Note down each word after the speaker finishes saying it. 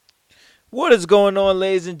What is going on,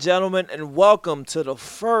 ladies and gentlemen, and welcome to the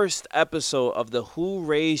first episode of the Who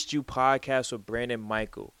Raised You podcast with Brandon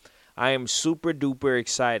Michael. I am super duper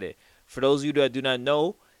excited. For those of you that do not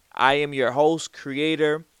know, I am your host,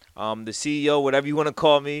 creator, the CEO, whatever you want to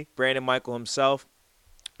call me, Brandon Michael himself.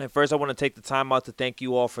 And first, I want to take the time out to thank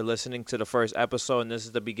you all for listening to the first episode, and this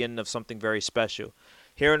is the beginning of something very special.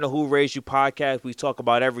 Here in the Who Raised You podcast, we talk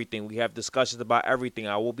about everything. We have discussions about everything.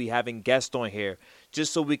 I will be having guests on here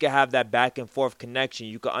just so we can have that back and forth connection.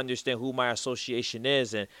 You can understand who my association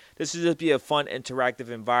is, and this will just be a fun, interactive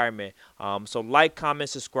environment. So like, comment,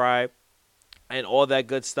 subscribe, and all that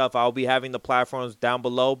good stuff. I'll be having the platforms down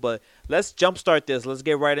below, but let's jumpstart this. Let's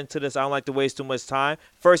get right into this. I don't like to waste too much time.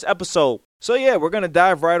 First episode. So yeah, we're gonna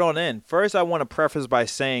dive right on in. First, I want to preface by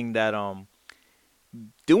saying that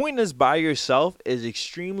doing this by yourself is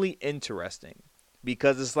extremely interesting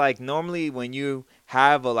because it's like normally when you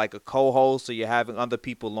have like a co-host or you're having other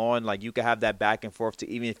people on, like you can have that back and forth to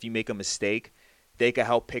even if you make a mistake, they can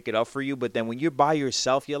help pick it up for you. But then when you're by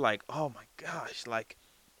yourself, you're like, oh my gosh, like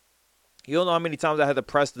you don't know how many times I had to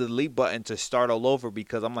press the delete button to start all over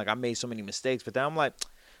because I'm like, I made so many mistakes. But then I'm like,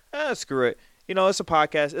 screw it. You know, it's a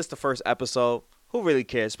podcast. It's the first episode. Who really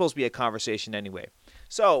cares? It's supposed to be a conversation anyway.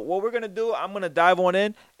 So what we're going to do, I'm going to dive on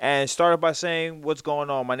in and start by saying what's going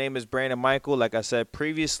on. My name is Brandon Michael. Like I said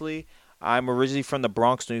previously, I'm originally from the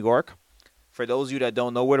Bronx, New York. For those of you that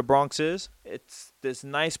don't know where the Bronx is, it's this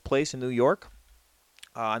nice place in New York.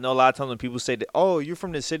 I know a lot of times when people say that, oh, you're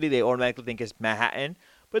from the city, they automatically think it's Manhattan.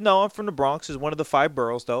 But no, I'm from the Bronx. It's one of the 5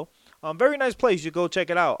 boroughs, though. Very nice place. You should go check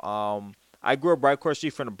it out. I grew up right across the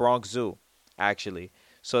street from the Bronx Zoo, actually.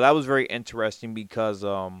 So that was very interesting because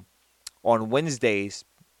on Wednesdays,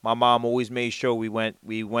 my mom always made sure we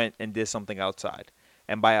went and did something outside.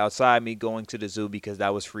 And by outside, me going to the zoo because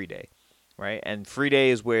that was free day, right? And free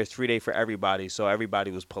day is where it's free day for everybody, so everybody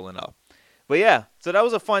was pulling up. But yeah, so that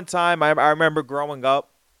was a fun time. I remember growing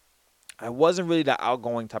up, I wasn't really the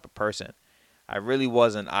outgoing type of person. I really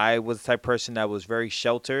wasn't. I was the type of person that was very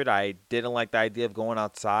sheltered. I didn't like the idea of going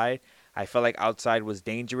outside. I felt like outside was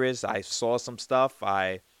dangerous. I saw some stuff.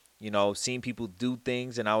 Seen people do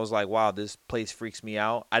things, and I was like, wow, this place freaks me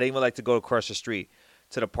out. I didn't even like to go across the street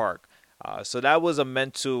to the park. So that was a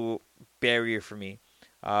mental barrier for me.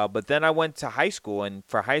 But then I went to high school, and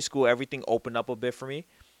for high school, everything opened up a bit for me.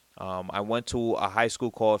 I went to a high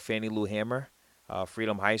school called Fannie Lou Hamer,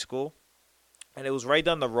 Freedom High School, and it was right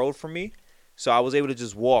down the road from me. So I was able to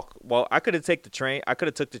just walk. Well, I could have taken the train. I could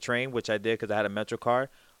have took the train, which I did because I had a Metro card.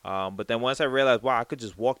 But then once I realized, wow, I could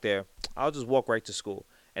just walk there. I'll just walk right to school,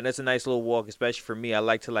 and it's a nice little walk, especially for me. I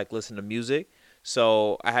like to listen to music,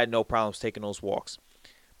 so I had no problems taking those walks.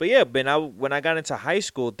 But yeah, when I got into high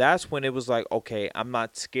school, that's when it was like, okay, I'm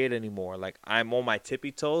not scared anymore. Like I'm on my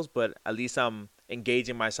tippy toes, but at least I'm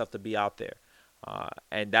engaging myself to be out there.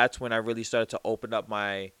 And that's when I really started to open up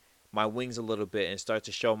my wings a little bit and start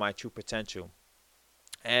to show my true potential.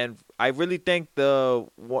 And I really thank the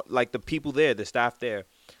people there, the staff there.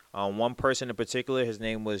 One person in particular, his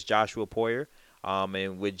name was Joshua Poyer.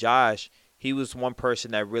 And with Josh, he was one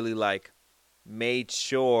person that really made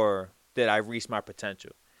sure that I reached my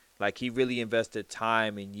potential. Like he really invested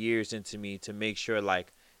time and years into me to make sure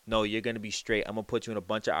no, you're gonna be straight. I'm gonna put you in a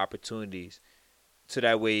bunch of opportunities. So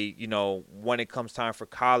that way, when it comes time for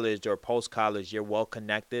college or post college, you're well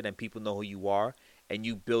connected and people know who you are, and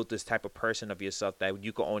you build this type of person of yourself that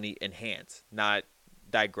you can only enhance, not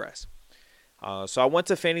digress. So I went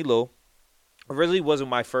to Fannie Lou. It really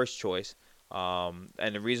wasn't my first choice. And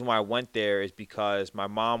the reason why I went there is because my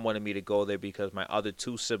mom wanted me to go there because my other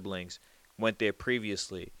 2 siblings went there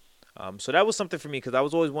previously. So that was something for me because I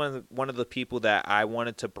was always one of the people that I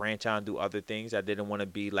wanted to branch out and do other things. I didn't want to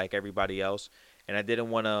be like everybody else, and I didn't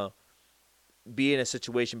want to be in a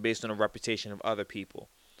situation based on a reputation of other people.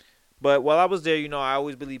 But while I was there, I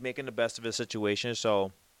always believe making the best of a situation.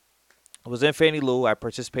 So I was in Fannie Lou. I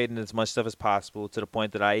participated in as much stuff as possible to the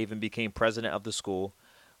point that I even became president of the school.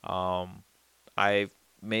 I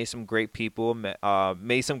made some great people,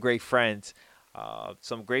 made some great friends,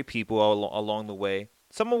 some great people along the way.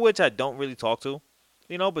 Some of which I don't really talk to,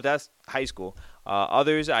 but that's high school.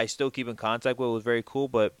 Others I still keep in contact with. It was very cool,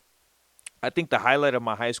 but I think the highlight of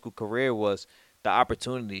my high school career was the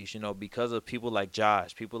opportunities, because of people like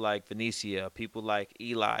Josh, people like Venetia, people like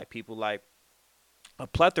Eli, people like a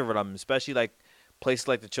plethora of them, especially like places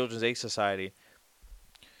like the Children's Aid Society.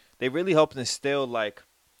 They really helped instill the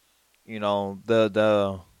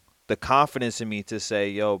confidence in me to say,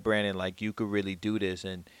 yo, Brandon, you could really do this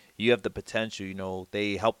and you have the potential.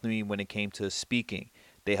 They helped me when it came to speaking.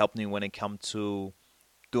 They helped me when it came to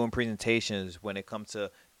doing presentations, when it comes to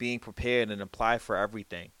being prepared and apply for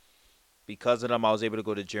everything. Because of them, I was able to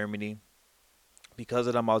go to Germany. Because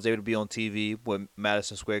of them, I was able to be on TV with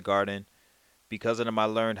Madison Square Garden. Because of them, I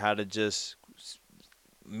learned how to just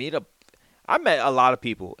meet up. I met a lot of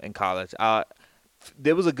people in college.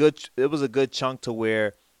 There was a good chunk to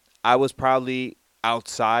where I was probably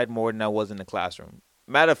outside more than I was in the classroom.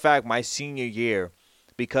 Matter of fact, my senior year,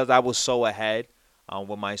 because I was so ahead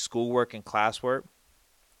with my schoolwork and classwork,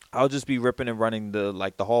 I'll just be ripping and running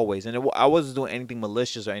the hallways, and I wasn't doing anything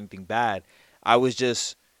malicious or anything bad. I was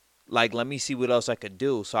just like, let me see what else I could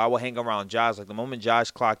do. So I would hang around Josh. Like the moment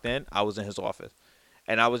Josh clocked in, I was in his office.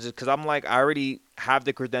 And I was just, because I'm like, I already have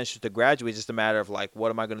the credentials to graduate. It's just a matter of like, what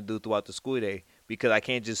am I going to do throughout the school day? Because I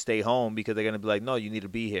can't just stay home because they're going to be like, no, you need to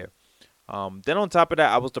be here. Then on top of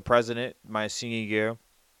that, I was the president my senior year.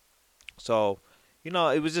 So,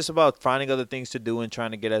 it was just about finding other things to do and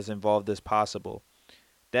trying to get as involved as possible.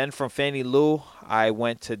 Then from Fannie Lou, I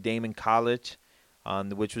went to Damon College,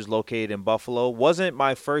 which was located in Buffalo. Wasn't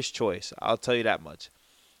my first choice, I'll tell you that much.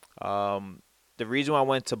 The reason why I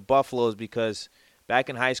went to Buffalo is because back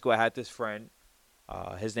in high school, I had this friend.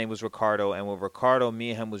 His name was Ricardo, and with Ricardo,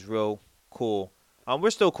 me and him was real cool.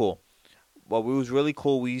 We're still cool, but we was really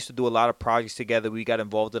cool. We used to do a lot of projects together. We got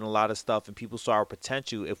involved in a lot of stuff, and people saw our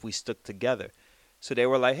potential if we stuck together. So they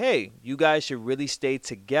were like, "Hey, you guys should really stay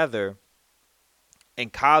together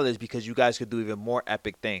in college because you guys could do even more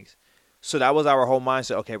epic things." So that was our whole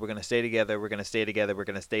mindset. Okay, we're gonna stay together. We're gonna stay together. We're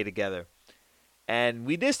gonna stay together. And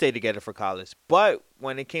we did stay together for college. But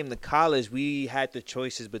when it came to college, we had the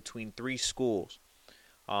choices between three schools.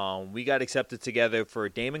 We got accepted together for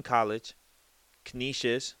Damon College,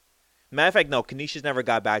 Canisius. Matter of fact, no, Canisius never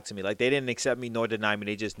got back to me. Like, they didn't accept me nor deny me.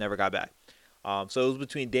 They just never got back. So it was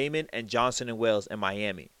between Damon and Johnson and Wales and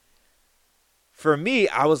Miami. For me,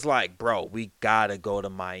 I was like, bro, we got to go to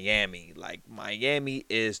Miami. Like, Miami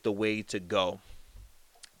is the way to go.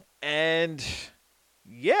 And,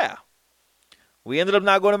 yeah, we ended up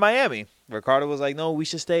not going to Miami. Ricardo was like, no, we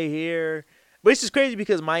should stay here. But it's just crazy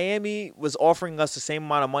because Miami was offering us the same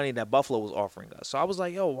amount of money that Buffalo was offering us. So I was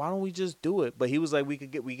like, yo, why don't we just do it? But he was like, we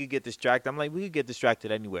could get distracted. I'm like, we could get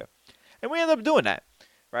distracted anywhere. And we ended up doing that,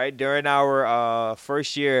 right? During our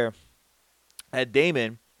first year at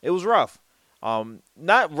Damon, it was rough.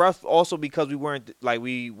 Not rough also because we weren't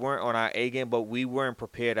on our A game, but we weren't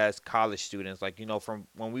prepared as college students. Like, from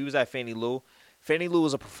when we was at Fannie Lou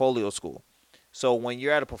was a portfolio school. So when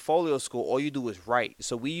you're at a portfolio school, all you do is write.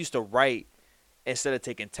 So we used to write instead of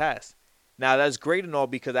taking tests. Now, that's great and all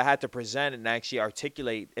because I had to present and actually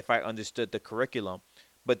articulate if I understood the curriculum.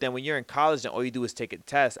 But then when you're in college and all you do is take a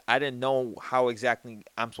test, I didn't know how exactly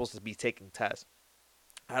I'm supposed to be taking tests.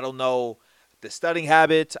 I don't know the studying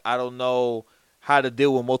habits. I don't know how to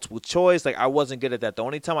deal with multiple choice. Like, I wasn't good at that. The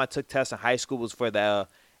only time I took tests in high school was for the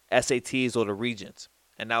SATs or the Regents.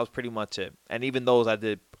 And that was pretty much it. And even those I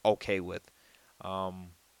did okay with.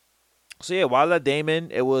 So yeah, while at Damon,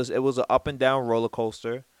 it was an up and down roller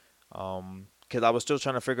coaster. Because I was still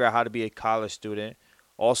trying to figure out how to be a college student.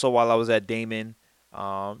 Also, while I was at Damon,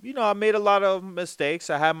 I made a lot of mistakes.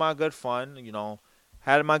 I had my good fun.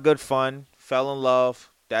 Fell in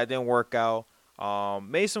love. That didn't work out.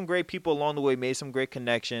 Made some great people along the way. Made some great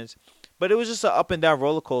connections. But it was just an up and down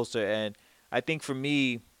roller coaster. And I think for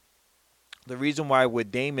me, the reason why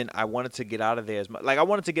with Damon, I wanted to get out of there I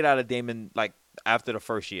wanted to get out of Damon after the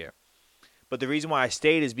first year. But the reason why I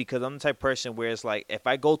stayed is because I'm the type of person where it's like, if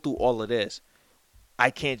I go through all of this, I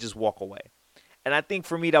can't just walk away. And I think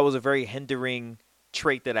for me, that was a very hindering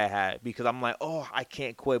trait that I had because I'm like, oh, I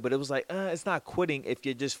can't quit. But it was like, it's not quitting if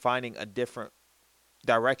you're just finding a different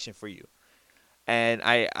direction for you. And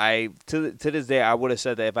I to this day, I would have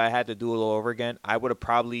said that if I had to do it all over again, I would have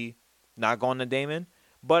probably not gone to Damon.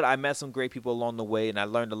 But I met some great people along the way, and I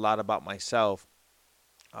learned a lot about myself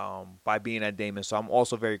by being at Damon. So I'm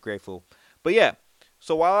also very grateful. But yeah,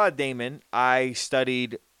 so while at Damon, I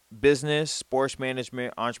studied business, sports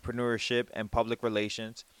management, entrepreneurship, and public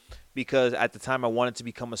relations because at the time I wanted to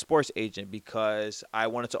become a sports agent because I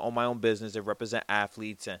wanted to own my own business and represent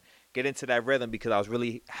athletes and get into that rhythm because I was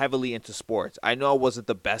really heavily into sports. I know I wasn't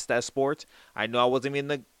the best at sports. I know I wasn't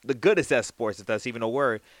even the goodest at sports, if that's even a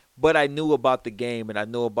word. But I knew about the game and I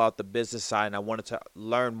knew about the business side and I wanted to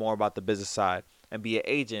learn more about the business side and be an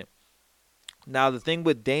agent. Now, the thing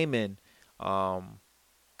with Damon,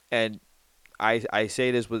 and I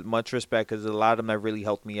say this with much respect because there's a lot of them that really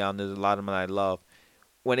helped me out and there's a lot of them that I love.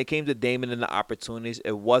 When it came to Damon and the opportunities,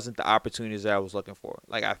 it wasn't the opportunities that I was looking for.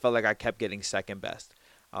 Like, I felt like I kept getting second best.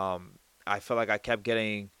 I felt like I kept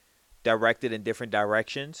getting directed in different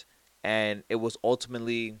directions, and it was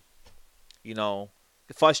ultimately,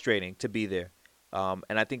 frustrating to be there.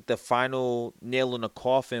 And I think the final nail in the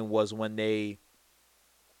coffin was when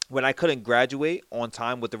I couldn't graduate on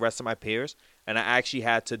time with the rest of my peers, and I actually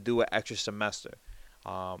had to do an extra semester.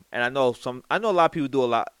 And I know a lot of people do a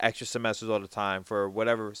lot extra semesters all the time for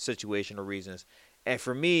whatever situation or reasons. And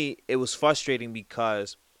for me, it was frustrating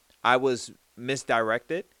because I was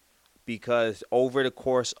misdirected because over the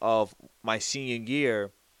course of my senior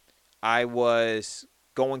year, I was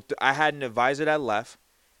going through. I had an advisor that left,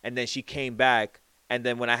 and then she came back. And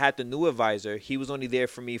then when I had the new advisor, he was only there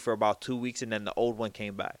for me for about 2 weeks, and then the old one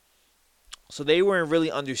came back. So they weren't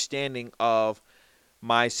really understanding of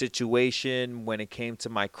my situation when it came to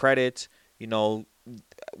my credits. You know,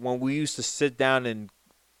 when we used to sit down and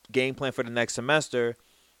game plan for the next semester,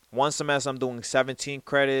 one semester I'm doing 17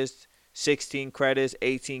 credits, 16 credits,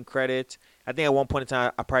 18 credits. I think at one point in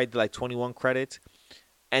time I probably did like 21 credits.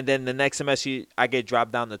 And then the next semester I get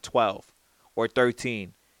dropped down to 12 or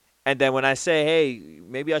 13. And then when I say, hey,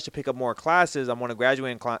 maybe I should pick up more classes, I want to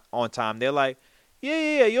graduate on time, they're like,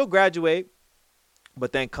 yeah, you'll graduate.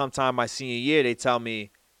 But then come time my senior year, they tell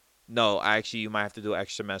me, no, actually, you might have to do an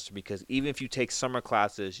extra semester because even if you take summer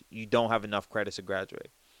classes, you don't have enough credits to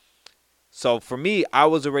graduate. So for me, I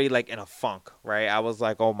was already like in a funk, right? I was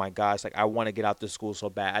like, oh my gosh, like I want to get out this school so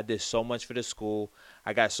bad. I did so much for the school.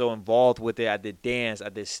 I got so involved with it. I did dance. I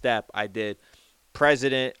did step. I did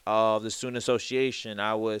president of the student association.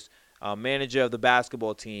 I was manager of the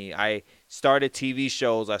basketball team. I started TV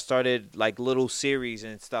shows. I started like little series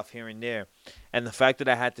and stuff here and there. And the fact that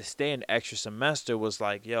I had to stay an extra semester was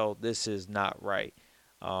like, yo, this is not right.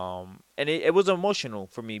 And it was emotional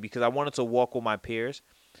for me because I wanted to walk with my peers.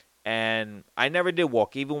 And I never did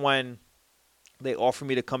walk, even when they offered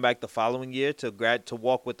me to come back the following year to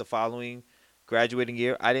walk with the following graduating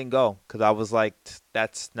year. I didn't go because I was like,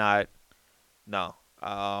 that's not no.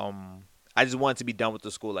 I just wanted to be done with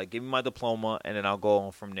the school. Like, give me my diploma, and then I'll go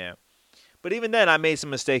on from there. But even then, I made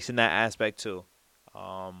some mistakes in that aspect too.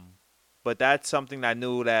 But that's something that I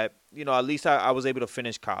knew that, at least I was able to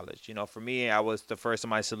finish college. For me, I was the first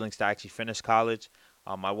of my siblings to actually finish college.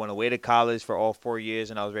 I went away to college for all 4 years,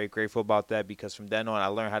 and I was very grateful about that because from then on, I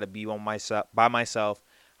learned how to be by myself,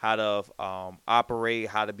 how to operate,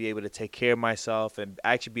 how to be able to take care of myself, and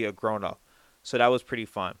actually be a grown-up. So that was pretty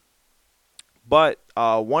fun. But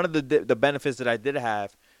one of the benefits that I did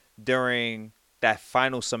have during that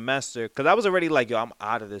final semester, because I was already like, yo, I'm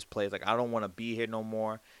out of this place. Like, I don't want to be here no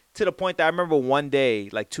more. To the point that I remember one day,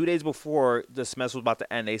 like 2 days before the semester was about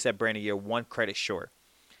to end, they said, Brandon, you're one credit short.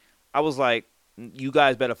 I was like, you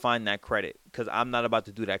guys better find that credit because I'm not about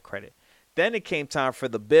to do that credit. Then it came time for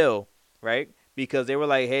the bill, right? Because they were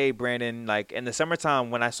like, hey, Brandon, like in the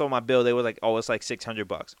summertime when I saw my bill, they were like, oh, it's like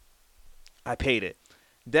 $600. I paid it.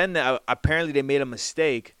 Then apparently they made a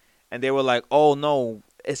mistake and they were like, oh, no,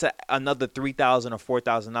 it's another $3,000 or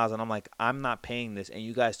 $4,000. And I'm like, I'm not paying this. And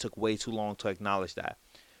you guys took way too long to acknowledge that.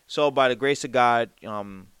 So by the grace of God,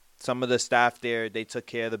 some of the staff there, they took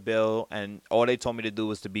care of the bill, and all they told me to do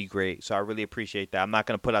was to be great. So I really appreciate that. I'm not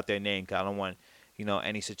going to put out their name because I don't want,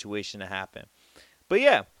 any situation to happen. But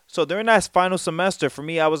yeah, so during that final semester, for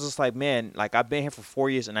me, I was just like, man, like I've been here for 4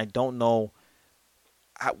 years, and I don't know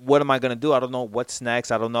what am I going to do. I don't know what's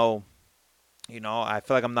next. I don't know. I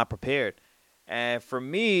feel like I'm not prepared. And for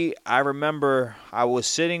me, I remember I was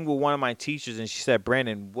sitting with one of my teachers, and she said,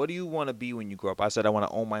 Brandon, what do you want to be when you grow up? I said, I want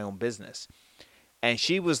to own my own business. And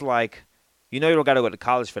she was like, you don't got to go to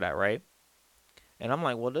college for that, right? And I'm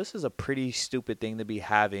like, well, this is a pretty stupid thing to be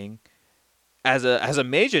having as a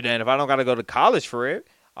major then if I don't got to go to college for it.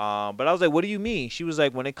 But I was like, what do you mean? She was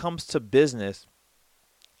like, when it comes to business,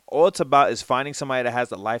 all it's about is finding somebody that has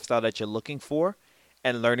the lifestyle that you're looking for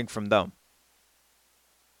and learning from them.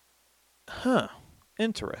 Huh.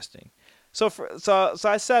 Interesting. So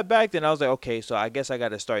I sat back then. I was like, okay, so I guess I got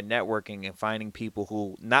to start networking and finding people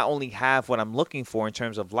who not only have what I'm looking for in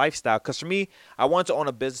terms of lifestyle. Because for me, I want to own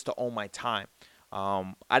a business to own my time.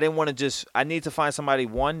 I didn't want to I need to find somebody,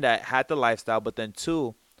 one, that had the lifestyle, but then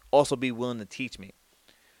two, also be willing to teach me.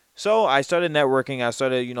 So I started networking. I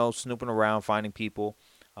started, snooping around, finding people.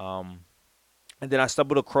 And then I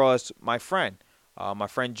stumbled across my friend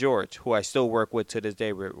George, who I still work with to this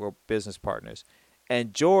day. We're business partners.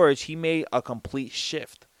 And George, he made a complete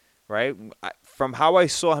shift, right? From how I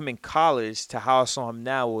saw him in college to how I saw him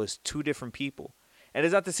now was two different people. And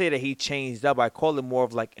it's not to say that he changed up. I call it more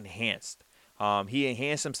of like enhanced. He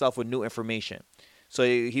enhanced himself with new information. So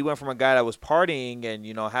he went from a guy that was partying and,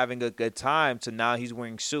 having a good time to now he's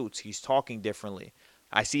wearing suits. He's talking differently.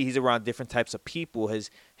 I see he's around different types of people.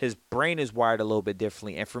 His brain is wired a little bit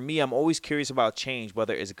differently. And for me, I'm always curious about change,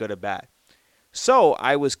 whether it's good or bad. So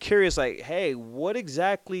I was curious, like, hey, what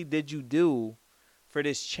exactly did you do for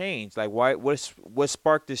this change? Like, why? What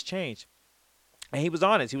sparked this change? And he was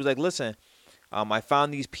honest. He was like, listen, I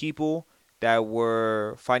found these people that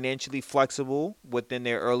were financially flexible within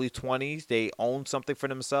their early 20s. They owned something for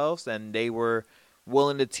themselves, and they were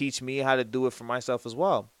willing to teach me how to do it for myself as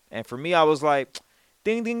well. And for me, I was like,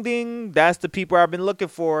 ding, ding, ding. That's the people I've been looking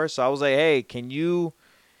for. So I was like, hey, can you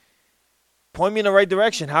point me in the right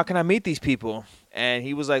direction? How can I meet these people? And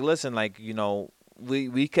he was like, listen, like,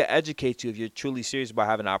 we could educate you if you're truly serious about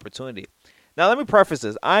having an opportunity. Now, let me preface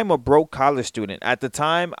this. I'm a broke college student. At the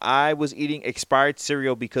time, I was eating expired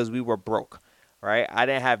cereal because we were broke, right? I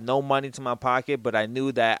didn't have no money to my pocket, but I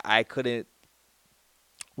knew that I couldn't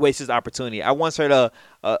waste this opportunity. I once heard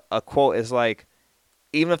a quote. It's like,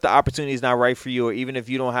 even if the opportunity is not right for you, or even if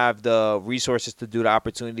you don't have the resources to do the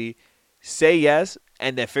opportunity, say yes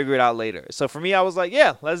and then figure it out later. So for me, I was like,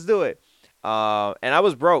 yeah, let's do it. And I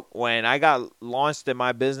was broke. When I got launched in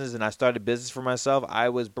my business and I started business for myself, I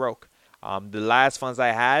was broke. The last funds I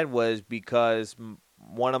had was because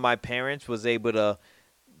one of my parents was able to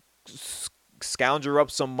scoundrel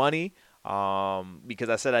up some money because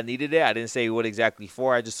I said I needed it. I didn't say what exactly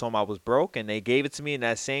for. I just told them I was broke, and they gave it to me. And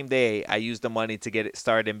that same day, I used the money to get it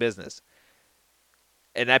started in business,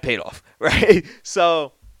 and that paid off, right?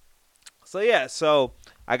 So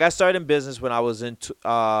I got started in business when I was in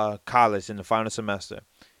college in the final semester,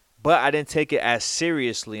 but I didn't take it as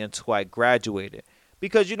seriously until I graduated.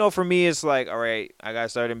 Because, for me, it's like, all right, I got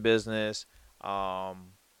started in business.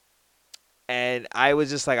 And I was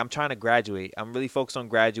just like, I'm trying to graduate. I'm really focused on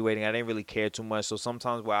graduating. I didn't really care too much. So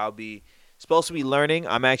sometimes while I'll be supposed to be learning,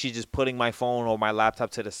 I'm actually just putting my phone or my laptop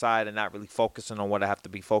to the side and not really focusing on what I have to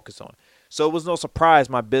be focused on. So it was no surprise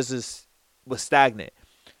my business was stagnant.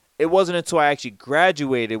 It wasn't until I actually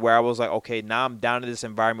graduated where I was like, okay, now I'm down in this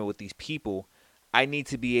environment with these people. I need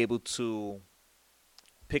to be able to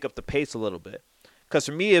pick up the pace a little bit. Because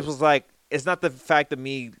for me, it was like, it's not the fact of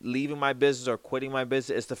me leaving my business or quitting my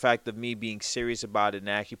business. It's the fact of me being serious about it and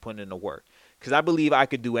actually putting in the work. Because I believe I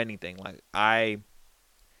could do anything. Like, I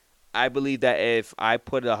believe that if I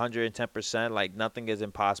put 110%, like, nothing is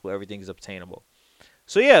impossible. Everything is obtainable.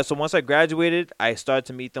 So once I graduated, I started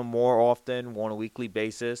to meet them more often on a weekly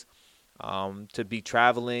basis, to be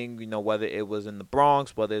traveling, whether it was in the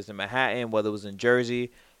Bronx, whether it was in Manhattan, whether it was in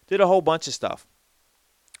Jersey. Did a whole bunch of stuff.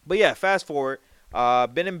 But yeah, fast forward.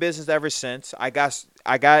 Been in business ever since. I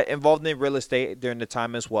got involved in real estate during the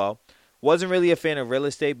time as well. Wasn't really a fan of real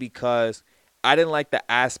estate because I didn't like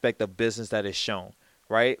the aspect of business that is shown,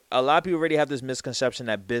 right? A lot of people already have this misconception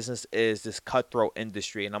that business is this cutthroat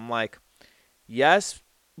industry. And I'm like, yes,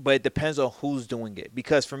 but it depends on who's doing it.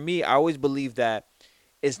 Because for me, I always believe that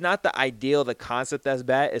it's not the ideal, the concept that's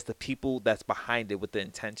bad. It's the people that's behind it with the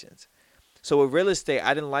intentions. So with real estate,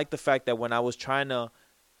 I didn't like the fact that when I was trying to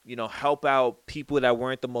help out people that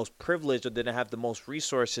weren't the most privileged or didn't have the most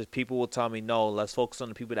resources, people will tell me, no, let's focus on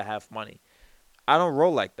the people that have money. I don't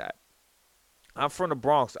roll like that. I'm from the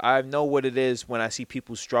Bronx. I know what it is when I see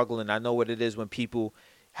people struggling. I know what it is when people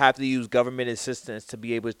have to use government assistance to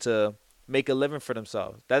be able to make a living for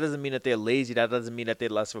themselves. That doesn't mean that they're lazy. That doesn't mean that they're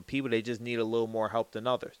less for people. They just need a little more help than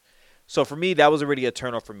others. So for me, that was already a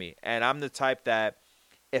turnoff for me. And I'm the type that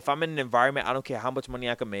if I'm in an environment, I don't care how much money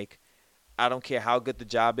I can make. I don't care how good the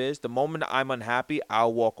job is. The moment I'm unhappy,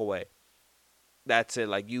 I'll walk away. That's it.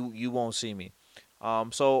 Like, you won't see me.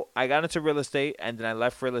 So I got into real estate, and then I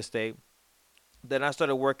left real estate. Then I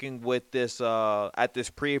started working with this at this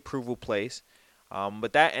pre-approval place,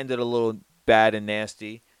 but that ended a little bad and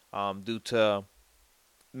nasty due to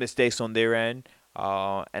mistakes on their end,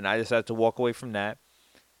 and I decided to walk away from that.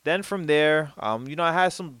 Then from there, I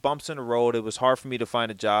had some bumps in the road. It was hard for me to find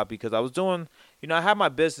a job because I was doing, I had my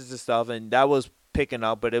business and stuff, and that was picking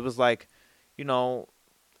up. But it was like,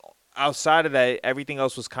 outside of that, everything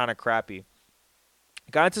else was kind of crappy.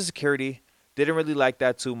 Got into security. Didn't really like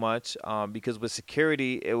that too much because with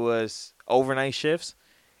security, it was overnight shifts,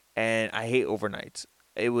 and I hate overnights.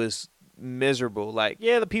 It was miserable. Like,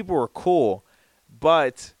 yeah, the people were cool,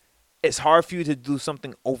 but it's hard for you to do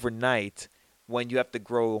something overnight when you have to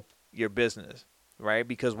grow your business, right?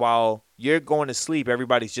 Because while you're going to sleep,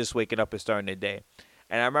 everybody's just waking up and starting their day.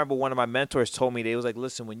 And I remember one of my mentors told me, they was like,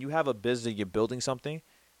 listen, when you have a business, you're building something,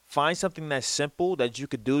 find something that's simple that you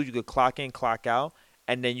could do. You could clock in, clock out,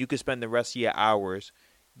 and then you could spend the rest of your hours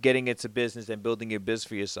getting into business and building your business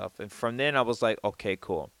for yourself. And from then I was like, okay,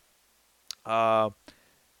 cool. Around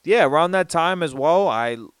that time as well,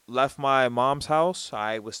 I left my mom's house.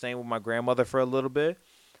 I was staying with my grandmother for a little bit.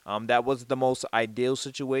 That wasn't the most ideal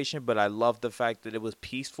situation, but I loved the fact that it was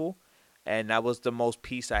peaceful, and that was the most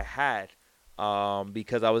peace I had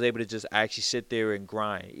because I was able to just actually sit there and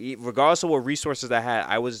grind. Regardless of what resources I had,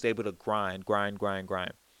 I was just able to grind.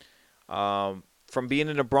 From being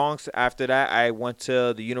in the Bronx, after that, I went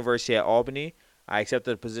to the University at Albany. I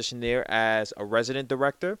accepted a position there as a resident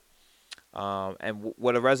director.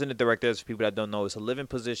 What a resident director is, for people that don't know, is a living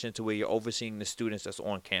position to where you're overseeing the students that's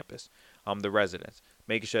on campus, the residents,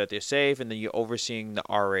 making sure that they're safe, and then you're overseeing the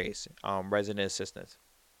RAs, resident assistants.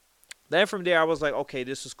 Then from there, I was like, okay,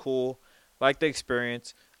 this is cool, like the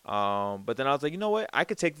experience. But then I was like, you know what? I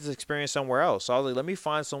could take this experience somewhere else. So I was like, let me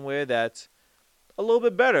find somewhere that's a little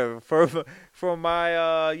bit better for my.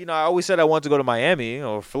 I always said I wanted to go to Miami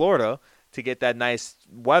or Florida to get that nice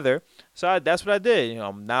weather. So that's what I did.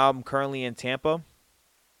 Now I'm currently in Tampa.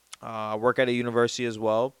 I work at a university as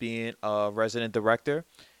well, being a resident director.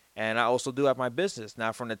 And I also do have my business.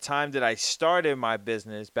 Now, from the time that I started my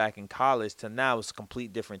business back in college to now, it's a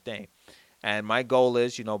complete different thing. And my goal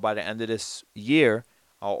is, by the end of this year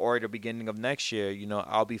or the beginning of next year,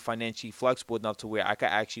 I'll be financially flexible enough to where I could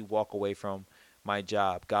actually walk away from my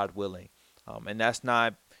job, God willing. And that's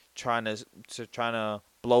not trying to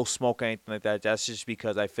blow smoke or anything like that. That's just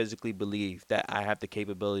because I physically believe that I have the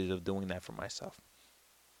capabilities of doing that for myself.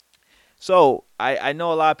 So I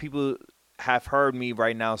know a lot of people have heard me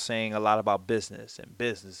right now saying a lot about business and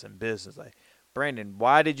business and business. Like, Brandon,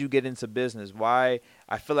 why did you get into business? Why?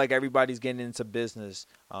 I feel like everybody's getting into business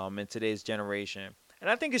in today's generation. And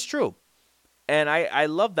I think it's true. And I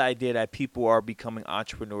love the idea that people are becoming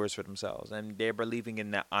entrepreneurs for themselves and they're believing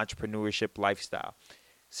in that entrepreneurship lifestyle.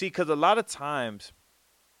 See, because a lot of times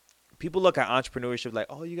people look at entrepreneurship like,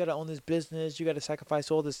 oh, you got to own this business. You got to sacrifice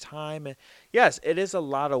all this time. And yes, it is a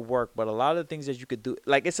lot of work, but a lot of things that you could do,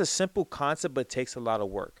 like it's a simple concept, but it takes a lot of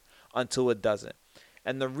work until it doesn't.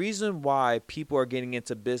 And the reason why people are getting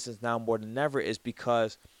into business now more than ever is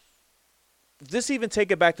because just even take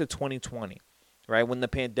it back to 2020, right? When the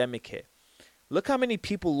pandemic hit. Look how many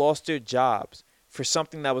people lost their jobs for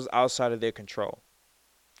something that was outside of their control.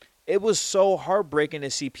 It was so heartbreaking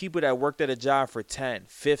to see people that worked at a job for 10,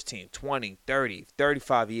 15, 20, 30,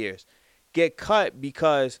 35 years get cut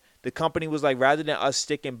because the company was like, rather than us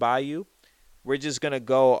sticking by you, we're just going to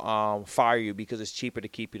go fire you because it's cheaper to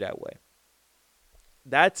keep you that way.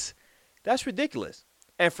 That's ridiculous.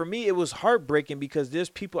 And for me, it was heartbreaking because there's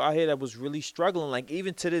people out here that was really struggling. Like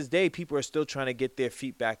even to this day, people are still trying to get their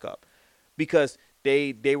feet back up because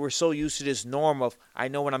they were so used to this norm of, I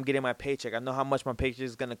know when I'm getting my paycheck. I know how much my paycheck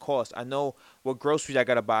is going to cost. I know what groceries I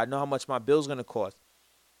got to buy. I know how much my bill's going to cost.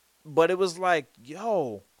 But it was like,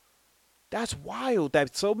 yo, that's wild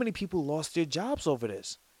that so many people lost their jobs over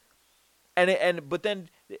this. But then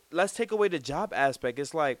let's take away the job aspect.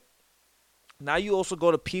 It's like, now you also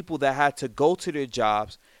go to people that had to go to their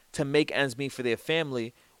jobs to make ends meet for their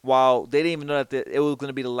family while they didn't even know that it was going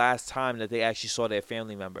to be the last time that they actually saw their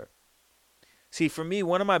family member. See, for me,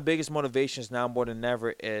 one of my biggest motivations now more than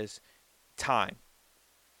ever is time.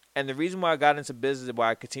 And the reason why I got into business and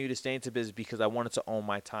why I continue to stay into business is because I wanted to own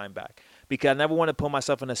my time back. Because I never want to put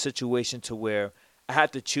myself in a situation to where I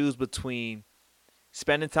have to choose between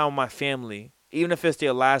spending time with my family, even if it's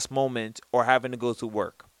their last moment, or having to go to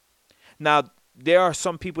work. Now, there are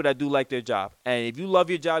some people that do like their job. And if you love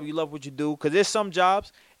your job, you love what you do. Because there's some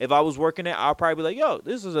jobs, if I was working it, I'll probably be like, yo,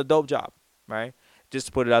 this is a dope job, right? Just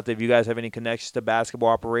to put it out there, if you guys have any connections to basketball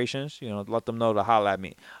operations, let them know to holler at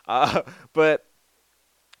me. But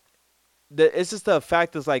it's just the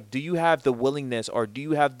fact is like, do you have the willingness or do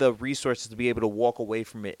you have the resources to be able to walk away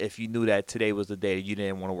from it if you knew that today was the day you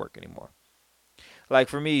didn't want to work anymore? Like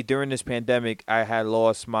for me, during this pandemic, I had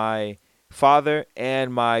lost my father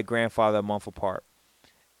and my grandfather a month apart.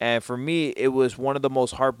 And for me, it was one of the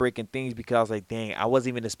most heartbreaking things because I was like, dang, I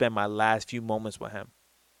wasn't even going to spend my last few moments with him.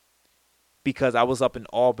 Because I was up in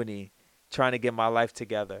Albany trying to get my life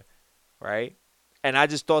together, right? And I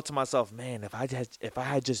just thought to myself, man, if I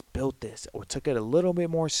had just built this or took it a little bit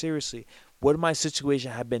more seriously, would my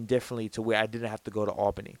situation have been differently to where I didn't have to go to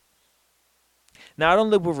Albany? Now, I don't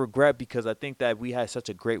live with regret because I think that we had such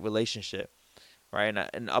a great relationship, right?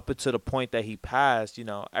 And up until the point that he passed,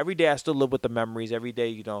 every day I still live with the memories. Every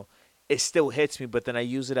day, it still hits me, but then I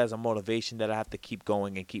use it as a motivation that I have to keep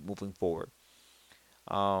going and keep moving forward.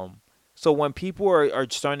 So when people are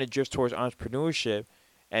starting to drift towards entrepreneurship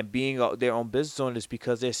and being their own business owners,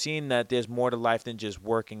 because they're seeing that there's more to life than just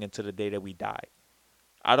working until the day that we die.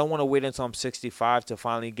 I don't want to wait until I'm 65 to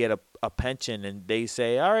finally get a pension and they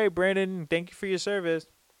say, all right, Brandon, thank you for your service.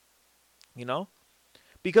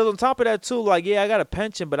 Because on top of that too, like, yeah, I got a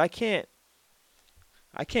pension, but I can't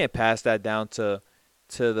pass that down to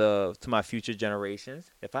my future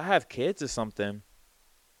generations. If I have kids or something,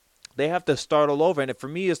 They have to start all over. And for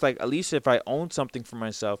me, it's like, at least if I own something for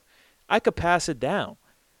myself, I could pass it down,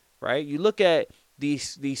 right? You look at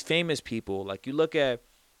these famous people, like you look at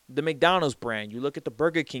the McDonald's brand, you look at the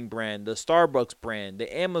Burger King brand, the Starbucks brand,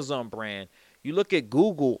 the Amazon brand, you look at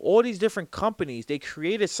Google, all these different companies, they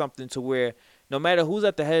created something to where no matter who's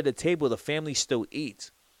at the head of the table, the family still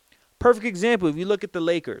eats. Perfect example, if you look at the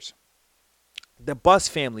Lakers, the Buss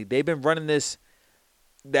family, they've been running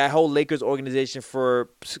that whole Lakers organization for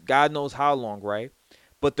God knows how long, right?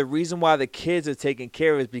 But the reason why the kids are taken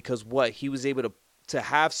care of is because what? He was able to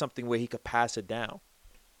have something where he could pass it down.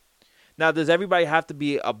 Now, does everybody have to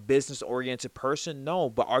be a business-oriented person? No,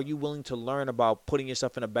 but are you willing to learn about putting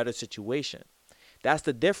yourself in a better situation? That's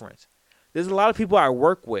the difference. There's a lot of people I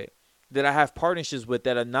work with that I have partnerships with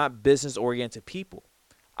that are not business-oriented people.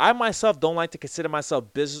 I myself don't like to consider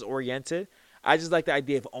myself business-oriented. I just like the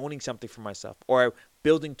idea of owning something for myself or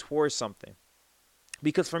building towards something.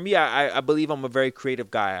 Because for me, I believe I'm a very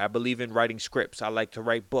creative guy. I believe in writing scripts. I like to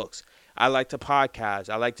write books. I like to podcast.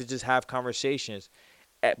 I like to just have conversations.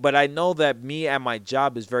 But I know that me at my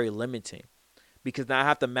job is very limiting because now I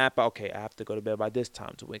have to map out, okay, I have to go to bed by this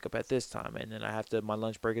time to wake up at this time. And then my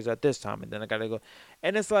lunch break is at this time. And then I got to go.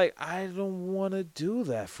 And it's like, I don't want to do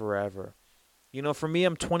that forever. For me,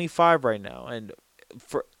 I'm 25 right now. And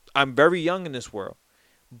I'm very young in this world.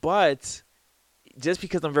 But just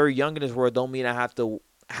because I'm very young in this world don't mean I have to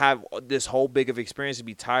have this whole big of experience to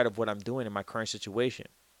be tired of what I'm doing in my current situation.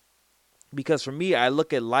 Because for me, I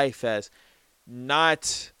look at life as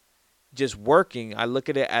not just working. I look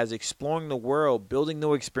at it as exploring the world, building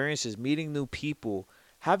new experiences, meeting new people,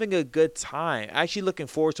 having a good time. Actually looking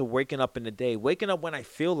forward to waking up in the day, waking up when I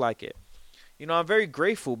feel like it. I'm very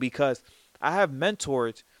grateful because I have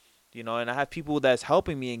mentors, and I have people that's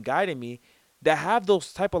helping me and guiding me that have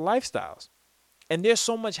those type of lifestyles. And they're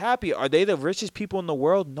so much happier. Are they the richest people in the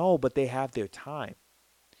world? No, but they have their time.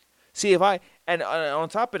 See, and on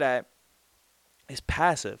top of that, it's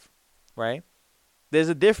passive, right? There's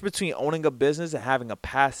a difference between owning a business and having a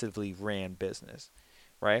passively ran business,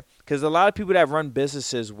 right? Because a lot of people that run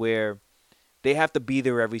businesses where they have to be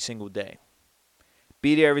there every single day.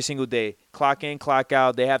 Be there every single day. Clock in, clock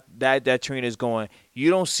out. They have that train is going. If you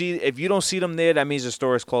don't see them there, that means the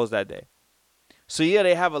store is closed that day. So yeah,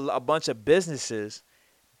 they have a bunch of businesses,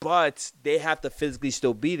 but they have to physically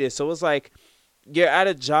still be there. So it's like you're at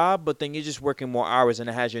a job, but then you're just working more hours and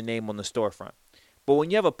it has your name on the storefront. But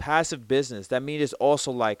when you have a passive business, that means it's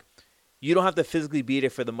also like you don't have to physically be there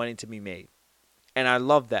for the money to be made. And I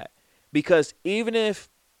love that. Because even if,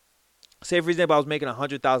 say for example, I was making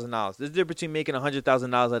 $100,000, there's a difference between making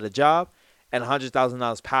 $100,000 at a job and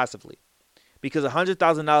 $100,000 passively. Because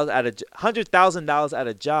 $100,000 at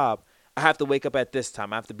a job, I have to wake up at this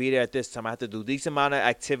time. I have to be there at this time. I have to do these amount of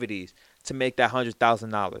activities to make that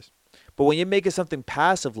 $100,000. But when you're making something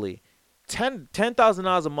passively,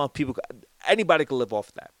 $10,000 a month, anybody can live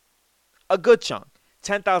off that. A good chunk.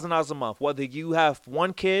 $10,000 a month. Whether you have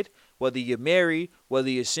one kid, whether you're married, whether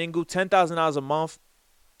you're single, $10,000 a month,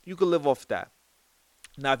 you can live off that.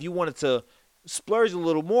 Now, if you wanted to splurge a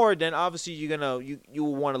little more, then obviously you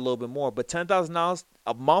will want a little bit more. But $10,000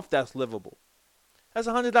 a month, that's livable. That's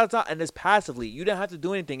 $100,000, and it's passively. You didn't have to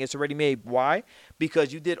do anything. It's already made. Why?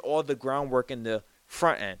 Because you did all the groundwork in the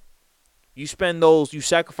front end. You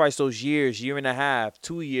sacrifice those year and a half,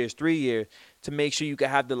 2 years, 3 years to make sure you can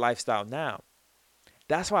have the lifestyle now.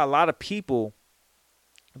 That's why a lot of people,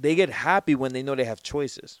 they get happy when they know they have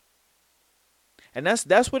choices. And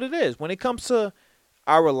that's what it is. When it comes to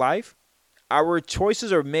our life, our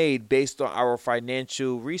choices are made based on our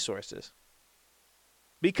financial resources.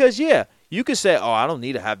 Because, yeah, you could say, oh, I don't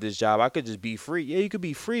need to have this job. I could just be free. Yeah, you could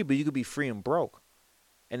be free, but you could be free and broke.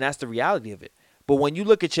 And that's the reality of it. But when you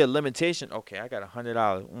look at your limitation, okay, I got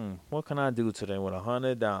 $100. What can I do today with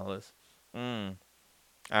 $100? All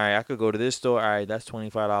right, I could go to this store. All right, that's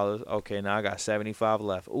 $25. Okay, now I got $75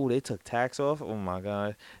 left. Oh, they took tax off. Oh my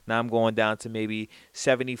God. Now I'm going down to maybe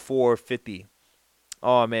 $74.50.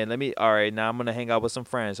 Oh man, all right, now I'm gonna hang out with some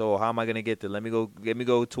friends. Oh, how am I gonna get there? Let me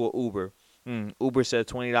go to an Uber. Uber said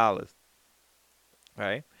 $20.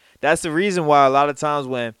 Right? That's the reason why a lot of times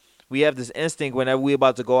when we have this instinct, whenever we're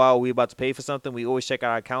about to go out, we're about to pay for something, we always check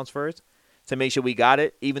our accounts first to make sure we got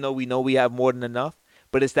it, even though we know we have more than enough.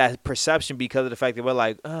 But it's that perception because of the fact that we're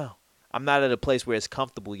like, oh, I'm not at a place where it's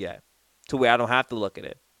comfortable yet, to where I don't have to look at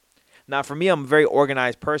it. Now, for me, I'm a very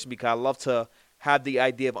organized person because I love to have the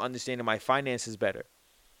idea of understanding my finances better.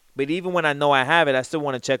 But even when I know I have it, I still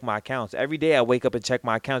want to check my accounts. Every day I wake up and check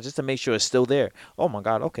my accounts just to make sure it's still there. Oh, my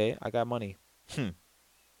God, okay, I got money.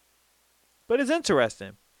 But it's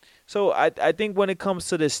interesting. So I think when it comes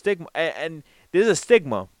to this stigma, and there's a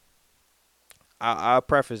stigma I'll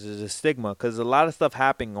preface is a stigma because a lot of stuff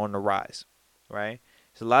happening on the rise, right?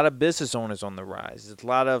 There's a lot of business owners on the rise. There's a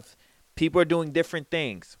lot of people are doing different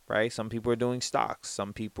things, right? Some people are doing stocks.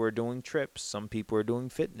 Some people are doing trips. Some people are doing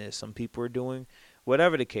fitness. Some people are doing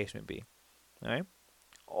whatever the case may be, right?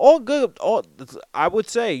 All good. I would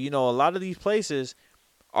say, a lot of these places,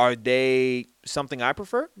 are they something I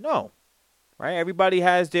prefer? No, right? Everybody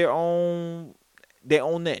has their own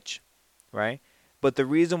niche, right? But the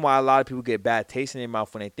reason why a lot of people get bad taste in their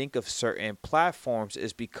mouth when they think of certain platforms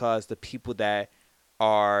is because the people that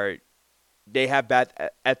they have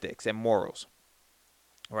bad ethics and morals,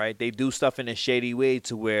 right? They do stuff in a shady way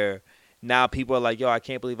to where now people are like, yo, I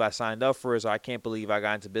can't believe I signed up for this, or I can't believe I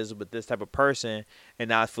got into business with this type of person, and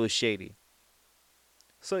now it feels shady.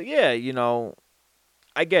 So yeah,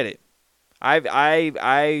 I get it.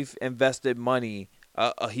 I've invested money,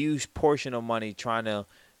 a huge portion of money, trying to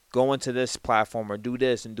go into this platform or do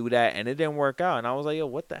this and do that, and it didn't work out. And I was like, yo,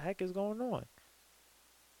 what the heck is going on?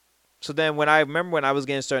 So then when I was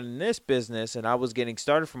getting started in this business and I was getting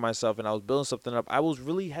started for myself and I was building something up, I was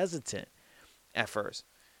really hesitant at first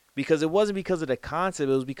because it wasn't because of the concept.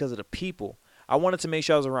 It was because of the people. I wanted to make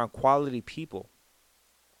sure I was around quality people,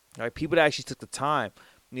 right? People that actually took the time.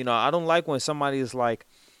 I don't like when somebody is like,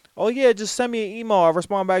 oh, yeah, just send me an email. I'll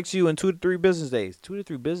respond back to you in 2 to 3 business days. 2 to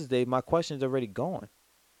 3 business days, my question's already gone.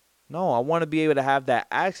 No, I want to be able to have that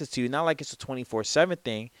access to you. Not like it's a 24/7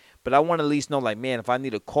 thing, but I want to at least know, like, man, if I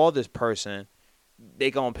need to call this person, they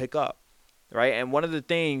going to pick up, right? And one of the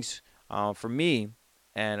things for me,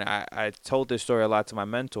 and I told this story a lot to my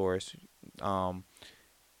mentors,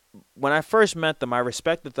 when I first met them, I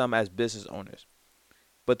respected them as business owners.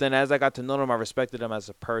 But then as I got to know them, I respected them as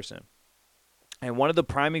a person. And one of the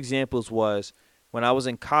prime examples was when I was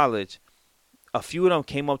in college, a few of them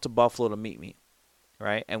came up to Buffalo to meet me,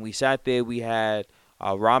 right? And we sat there. We had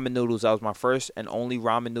ramen noodles. That was my first and only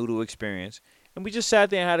ramen noodle experience. And we just sat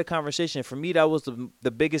there and had a conversation. For me, that was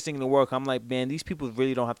the biggest thing in the world. I'm like, man, these people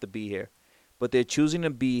really don't have to be here. But they're choosing to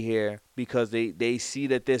be here because they see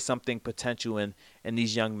that there's something potential in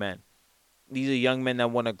these young men. These are young men that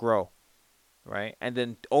want to grow, right? And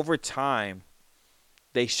then over time,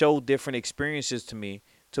 they showed different experiences to me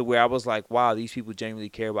to where I was like, wow, these people genuinely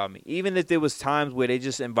care about me. Even if there was times where they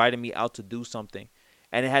just invited me out to do something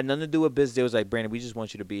and it had nothing to do with business, they was like, Brandon, we just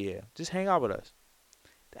want you to be here. Just hang out with us.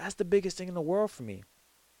 That's the biggest thing in the world for me.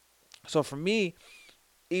 So for me,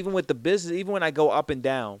 even with the business, even when I go up and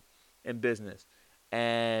down in business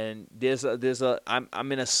and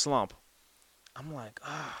I'm in a slump, I'm like,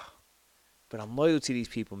 but I'm loyal to these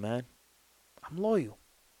people, man. I'm loyal.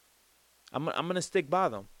 I'm gonna stick by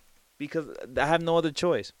them because I have no other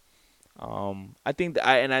choice. I think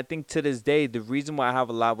to this day the reason why I have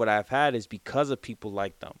a lot what I've had is because of people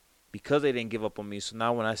like them, because they didn't give up on me. So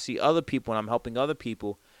now when I see other people and I'm helping other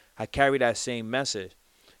people, I carry that same message.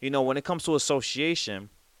 When it comes to association,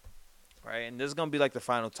 right? And this is gonna be like the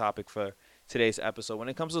final topic for today's episode. When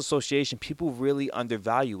it comes to association, people really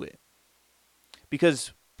undervalue it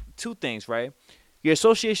because two things, right? Your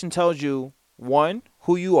association tells you, one,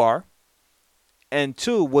 who you are, and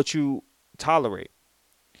two, what you tolerate.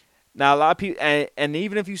 Now, a lot of people, and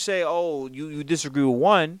even if you say, oh, you disagree with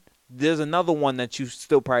one, there's another one that you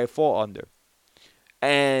still probably fall under.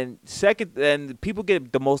 And second, and people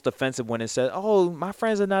get the most offensive when it says, oh, my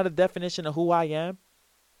friends are not a definition of who I am.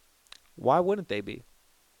 Why wouldn't they be?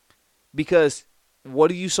 Because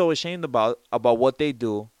what are you so ashamed about what they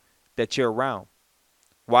do that you're around?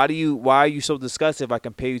 Why are you so disgusted if I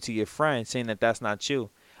compare you to your friend saying that that's not you?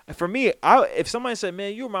 For me, if somebody said,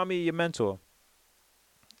 man, you remind me of your mentor.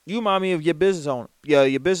 You remind me of your business owner,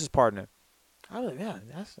 your business partner. I was like, yeah,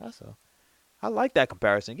 I like that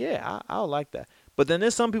comparison. Yeah, I like that. But then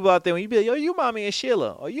there's some people out there when you be like, yo, you remind me of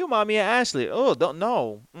Sheila, or you remind me of Ashley. Oh, don't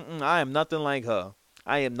know. I am nothing like her.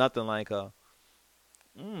 I am nothing like her.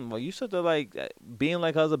 Well, you said that like being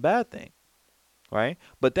like her is a bad thing, right?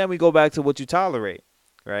 But then we go back to what you tolerate,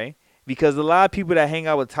 right? Because a lot of people that hang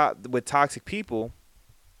out with toxic people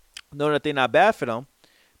know that they're not bad for them,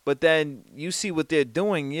 but then you see what they're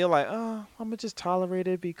doing, you're like, oh, I'm going to just tolerate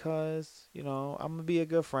it because, I'm going to be a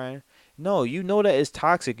good friend. No, you know that it's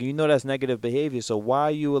toxic and you know that's negative behavior, so why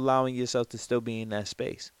are you allowing yourself to still be in that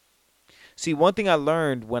space? See, one thing I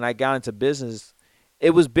learned when I got into business,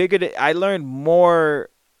 it was bigger. I learned more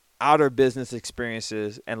outer business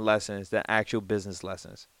experiences and lessons than actual business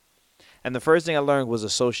lessons. And the first thing I learned was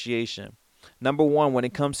association. Number one, when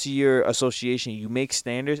it comes to your association, you make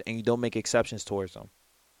standards and you don't make exceptions towards them,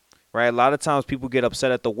 right? A lot of times people get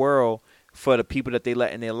upset at the world for the people that they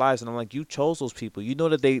let in their lives. And I'm like, you chose those people. You know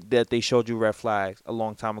that they showed you red flags a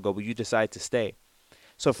long time ago, but you decided to stay.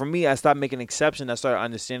 So for me, I stopped making exceptions. I started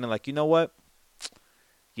understanding, like, you know what?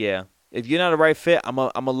 Yeah. If you're not a right fit, I'm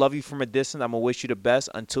gonna love you from a distance. I'm gonna wish you the best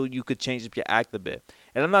until you could change up your act a bit.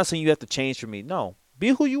 And I'm not saying you have to change for me. No. Be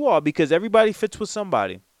who you are, because everybody fits with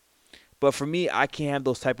somebody. But for me, I can't have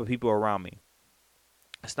those type of people around me.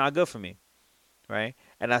 It's not good for me, right?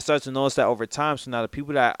 And I started to notice that over time. So now the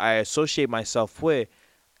people that I associate myself with,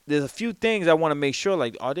 there's a few things I want to make sure,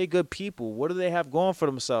 like, are they good people? What do they have going for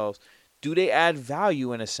themselves? Do they add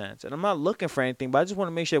value in a sense? And I'm not looking for anything, but I just want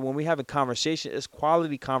to make sure when we have a conversation, it's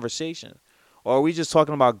quality conversation. Or are we just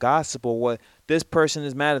talking about gossip, or what this person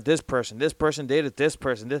is mad at this person dated this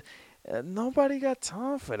person. Nobody got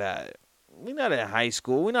time for that. We're not in high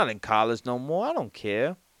school. We're not in college no more. I don't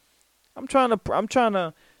care. I'm trying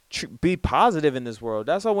to be positive in this world.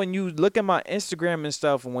 That's why when you look at my Instagram and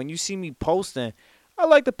stuff, and when you see me posting, I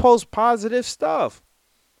like to post positive stuff.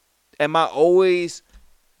 Am I always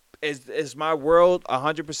is my world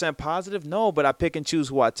 100% positive? No, but I pick and choose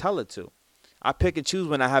who I tell it to. I pick and choose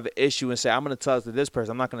when I have an issue and say, I'm going to tell it to this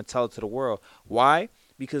person. I'm not going to tell it to the world. Why?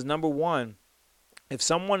 Because number one, if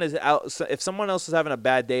someone else is having a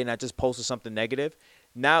bad day and I just posted something negative,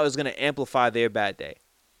 now it's going to amplify their bad day.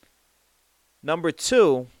 Number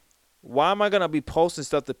two, why am I going to be posting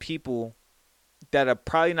stuff to people that are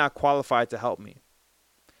probably not qualified to help me?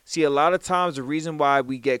 See, a lot of times the reason why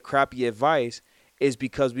we get crappy advice is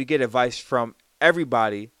because we get advice from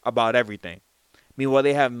everybody about everything. Meanwhile,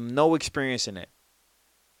 they have no experience in it.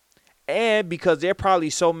 And because they're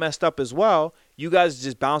probably so messed up as well, you guys are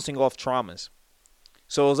just bouncing off traumas.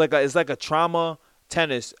 So it's like a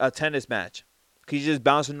tennis match. Because you're just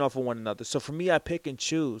bouncing off of one another. So for me, I pick and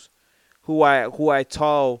choose who I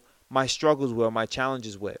tell my struggles with, my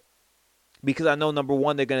challenges with. Because I know, number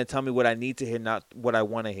one, they're going to tell me what I need to hear, not what I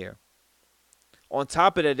want to hear. On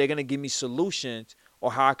top of that, they're going to give me solutions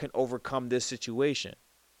or how I can overcome this situation.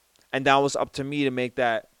 And that was up to me to make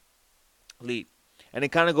that leap. And it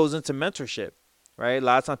kind of goes into mentorship, right? A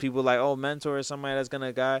lot of times people are like, oh, mentor is somebody that's going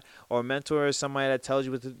to guide, or mentor is somebody that tells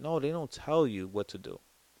you what to do. No, they don't tell you what to do.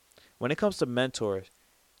 When it comes to mentors,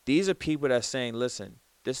 these are people that are saying, listen,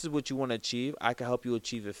 this is what you want to achieve. I can help you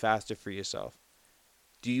achieve it faster for yourself.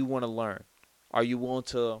 Do you want to learn? Are you willing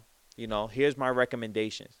to, here's my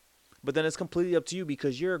recommendations. But then it's completely up to you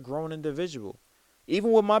because you're a grown individual.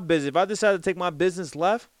 Even with my business, if I decide to take my business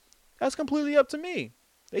left, that's completely up to me.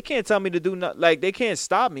 They can't tell me to do nothing. Like, they can't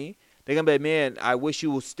stop me. They're going to be like, man, I wish you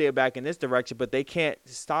would steer back in this direction, but they can't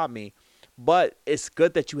stop me. But it's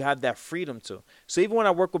good that you have that freedom to. So even when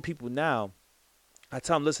I work with people now, I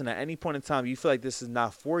tell them, listen, at any point in time, you feel like this is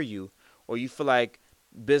not for you, or you feel like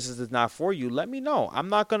business is not for you, let me know. I'm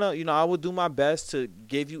not going to, I will do my best to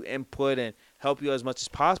give you input and help you as much as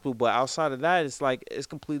possible. But outside of that, it's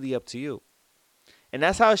completely up to you. And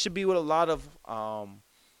that's how it should be with a lot of,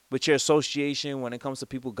 with your association when it comes to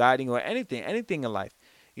people guiding or anything in life.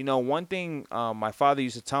 One thing my father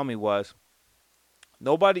used to tell me was,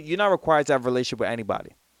 you're not required to have a relationship with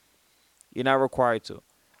anybody. You're not required to.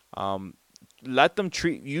 Let them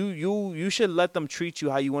treat you. You should let them treat you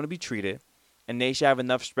how you want to be treated. And they should have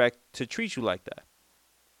enough respect to treat you like that.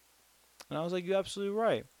 And I was like, you're absolutely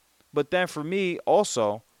right. But then for me,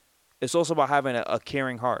 also, it's also about having a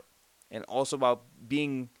caring heart. And also about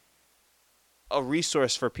being a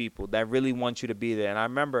resource for people that really want you to be there. And I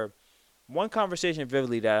remember one conversation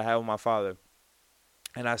vividly that I had with my father.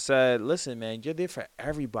 And I said, listen, man, you're there for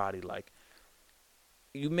everybody. Like,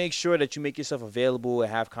 you make sure that you make yourself available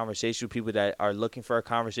and have conversations with people that are looking for a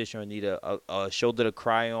conversation or need a shoulder to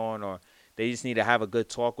cry on, or they just need to have a good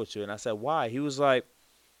talk with you. And I said, why? He was like,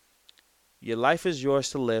 your life is yours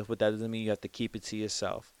to live, but that doesn't mean you have to keep it to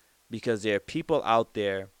yourself, because there are people out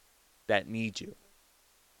there that need you.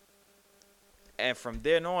 And from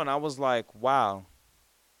there on, I was like, wow,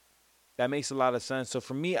 that makes a lot of sense. So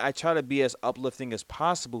for me, I try to be as uplifting as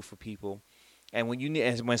possible for people. And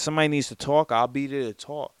when somebody needs to talk, I'll be there to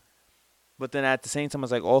talk. But then at the same time,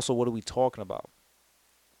 it's like, also, what are we talking about?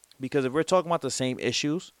 Because if we're talking about the same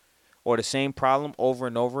issues or the same problem over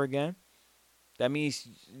and over again, that means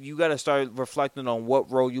you got to start reflecting on what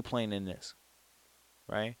role you playing in this,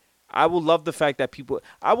 right? I would love the fact that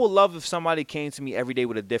I would love if somebody came to me every day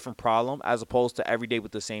with a different problem as opposed to every day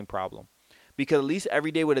with the same problem. Because at least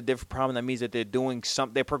every day with a different problem, that means that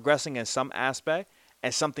they're progressing in some aspect,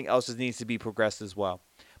 and something else needs to be progressed as well.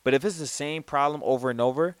 But if it's the same problem over and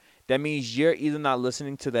over, that means you're either not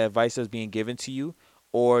listening to the advice that's being given to you,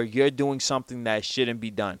 or you're doing something that shouldn't be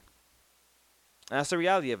done. And that's the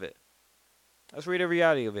reality of it. That's really the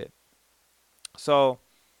reality of it. So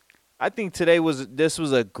I think this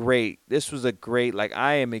was a great, like,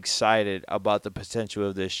 I am excited about the potential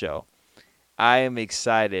of this show. I am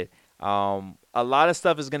excited. A lot of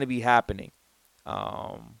stuff is going to be happening,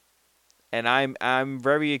 um, and I'm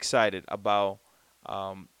very excited about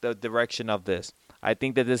the direction of this. I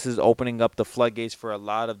think that this is opening up the floodgates for a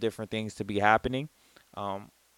lot of different things to be happening.